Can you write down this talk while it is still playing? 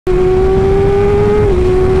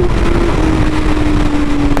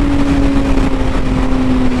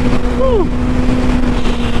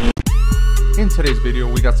In today's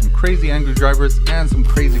video, we got some crazy angry drivers and some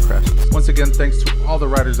crazy crashes. Once again, thanks to all the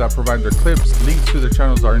riders that provide their clips. Links to their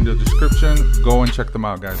channels are in the description. Go and check them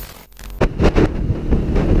out, guys.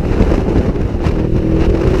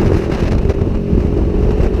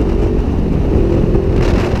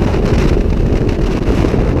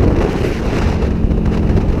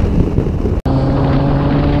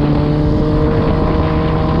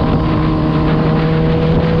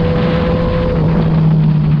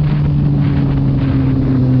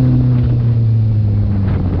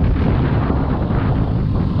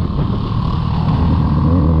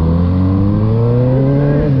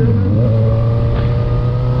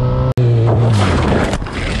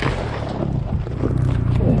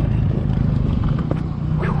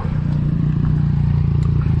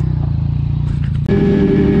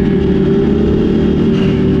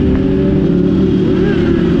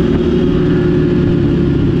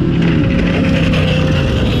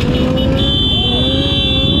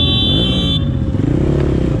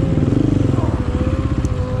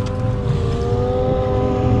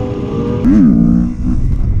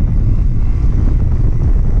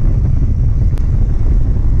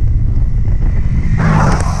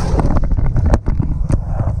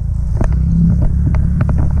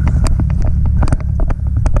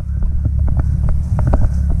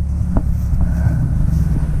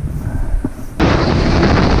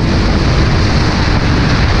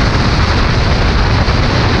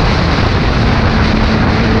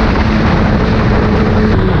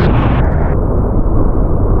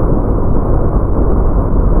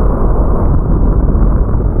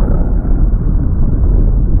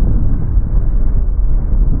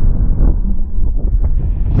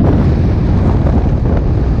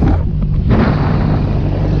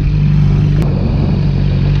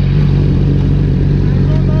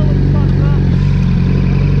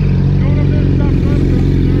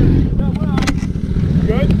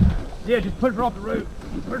 Yeah, just push her off the road.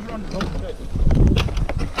 Push her on the road.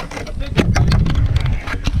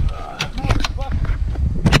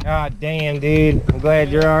 God damn, dude. I'm glad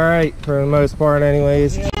you're alright for the most part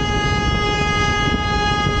anyways. Yeah.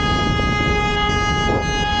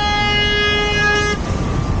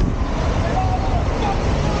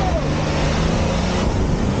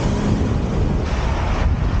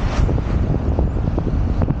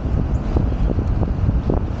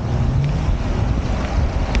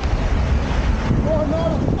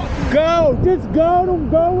 Go! Just go! Don't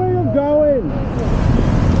go where you're going!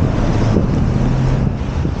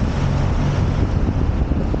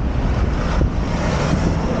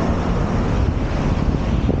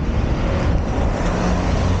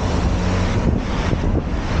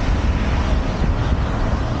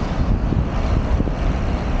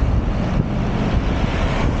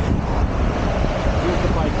 Here's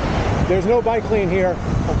the bike. There's no bike lane here.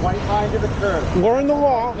 A white line to the curb. Learn the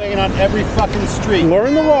law. Laying on every fucking street.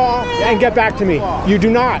 Learn the law and get back to me. You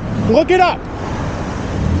do not. Look it up.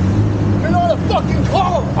 You're not a fucking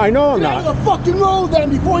car. I know I'm Get not. out of the fucking road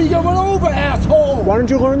then before you get run over, asshole. Why don't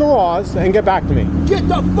you learn the laws and get back to me? Get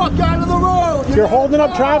the fuck out of the road. You're holding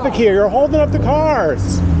up traffic here. You're holding up the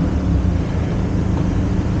cars.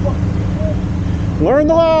 Learn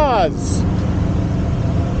the laws.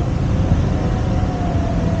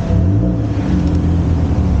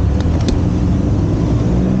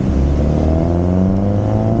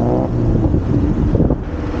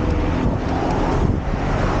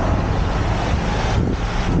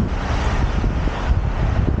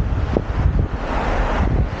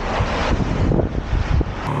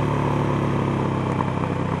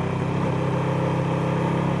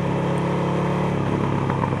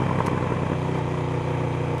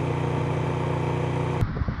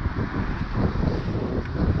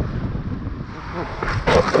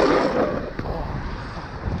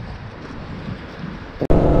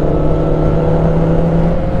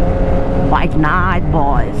 Bike night,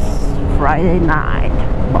 boys. Friday night.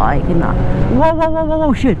 Bike night. Whoa, whoa, whoa, whoa,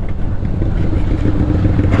 whoa, shit.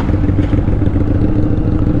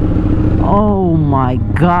 Oh my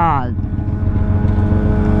god.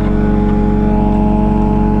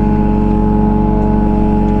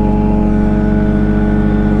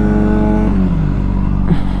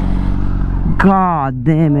 God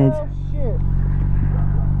damn it. Oh, shit.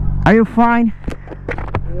 Are you fine?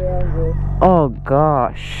 Yeah, I'm good. Oh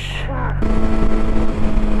gosh.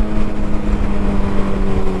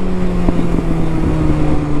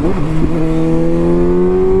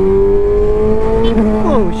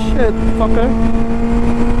 Oh shit, fucker.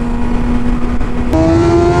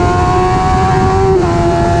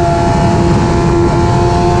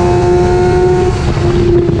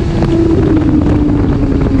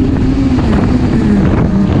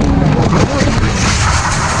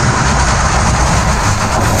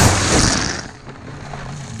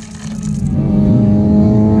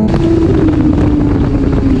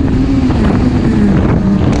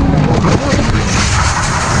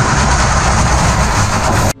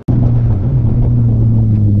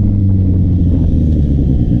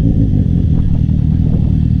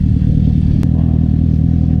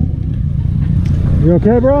 You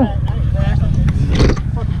okay, bro?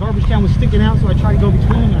 Fucking garbage can was sticking out, so I tried to go between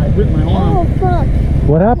them and I ripped my arm. Oh, fuck.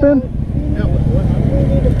 What happened? Yeah, We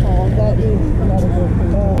need to call. That is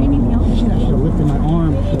anything else? I should have lifted my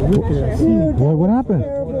arm. I should have whipped it. Dude, What happened?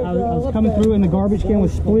 I was coming through and the garbage can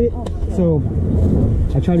was split, so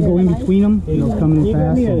I tried to go in between them and it was coming in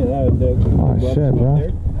fast. Oh shit,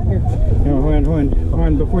 bro. Hold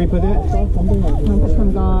on, before you put that,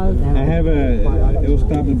 Some gauze. I have it will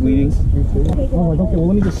stop the bleeding. Oh, like, okay, well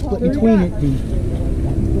let me just split between it.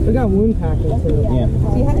 We got wound package. Yeah.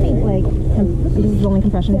 Do you have any, like, this is the only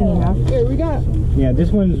compression thing you have? Yeah, we got. Yeah, this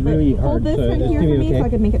one's really hard. Hold this so right just here give for me me okay. so I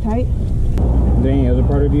could make it tight. Is there any other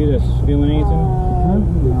part of you that's feeling anything?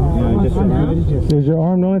 No, just around. Is your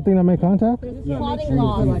arm the only thing that made contact? Clotting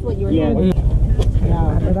law is what you were Yeah. doing.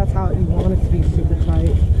 Yeah, but that's how you want it to be super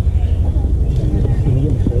tight.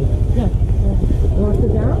 You want to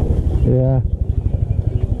sit down? Yeah.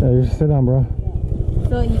 Yeah, you should sit down, bro.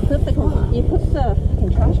 So you put the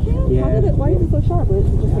fucking trash can? Yeah. Why is it so sharp? It's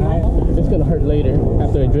just It's gonna hurt later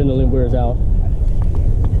after adrenaline wears out.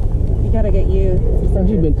 you gotta get you.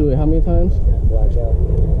 You've been through it how many times?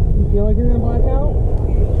 You feel like you're gonna black out?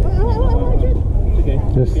 It's okay.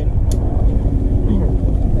 Just You'll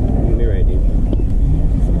be right, dude.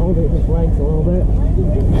 Elevate his legs a little bit.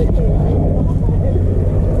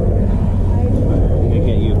 I'm gonna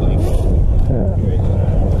get you, Blake.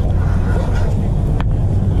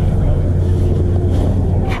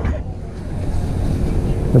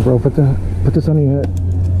 Hey, bro, put this on your head.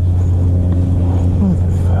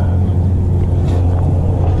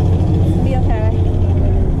 Be okay.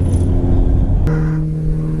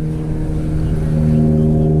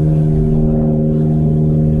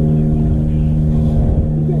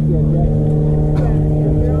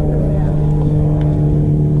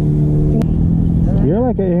 You're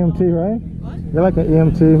like an EMT, right? You're like an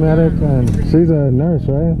EMT medic, and she's a nurse,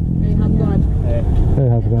 right? Hey, how's it going? Hey,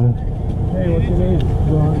 how's it going? Hey, what's your name?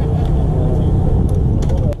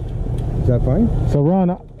 Is that fine? So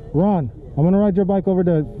Ron, I'm gonna ride your bike over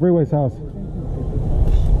to Freeway's house.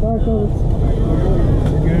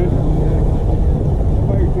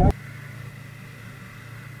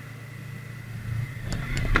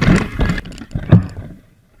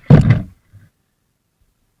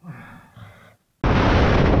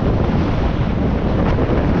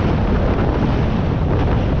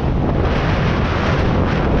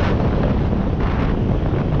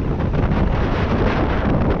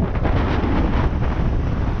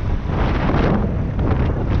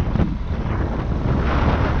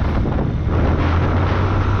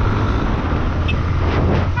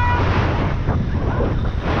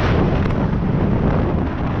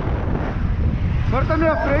 Porta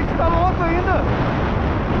minha frente tá louco ainda.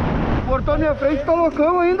 Portou minha frente tá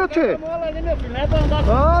loucão ainda, tchê.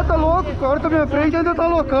 Ah, tá louco. Corta minha frente ainda tá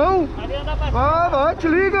loucão. Ah, vai, te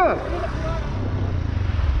liga.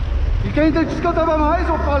 E quem disse que eu tava mais,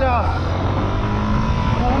 ô palhaço?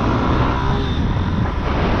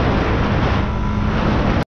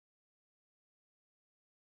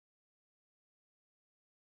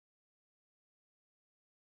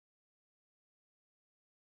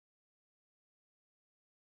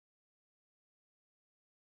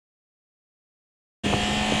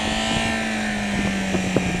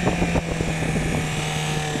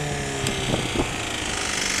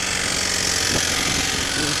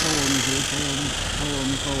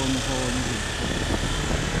 Follow me.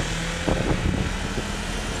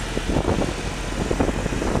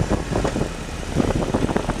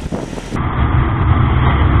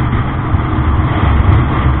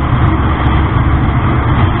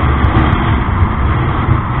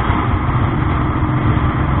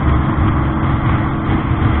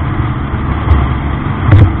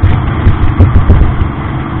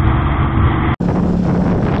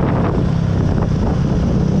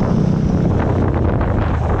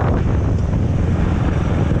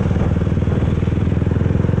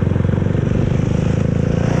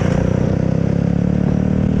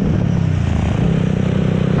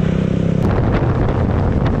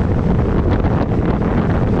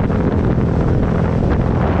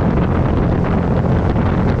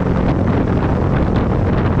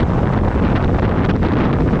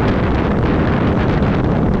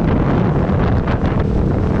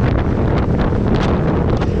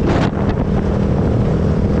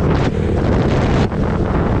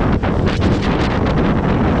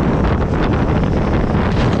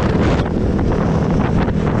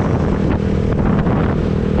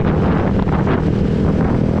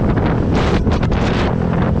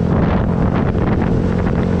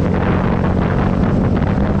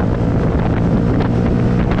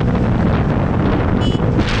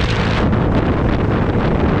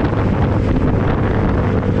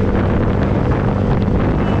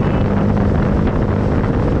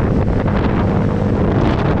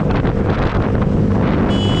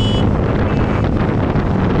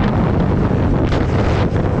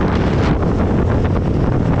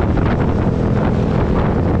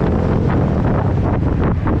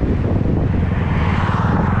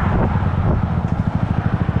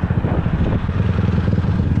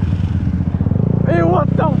 Hey, what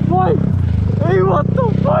the fuck? Hey, what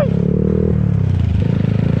the fuck?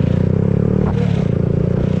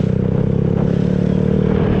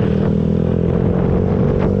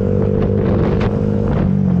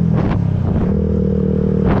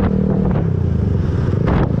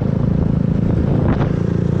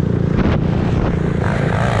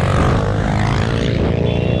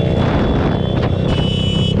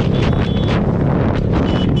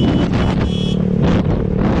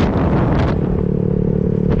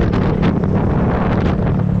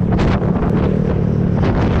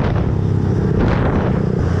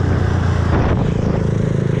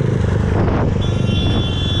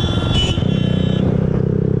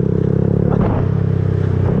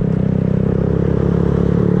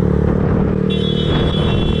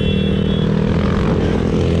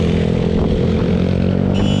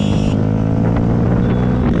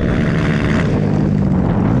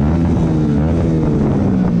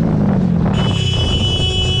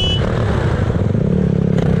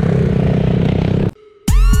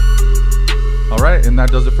 And that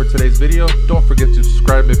does it for today's video. Don't forget to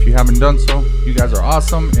subscribe if you haven't done so. You guys are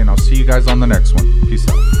awesome, and I'll see you guys on the next one. Peace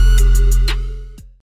out.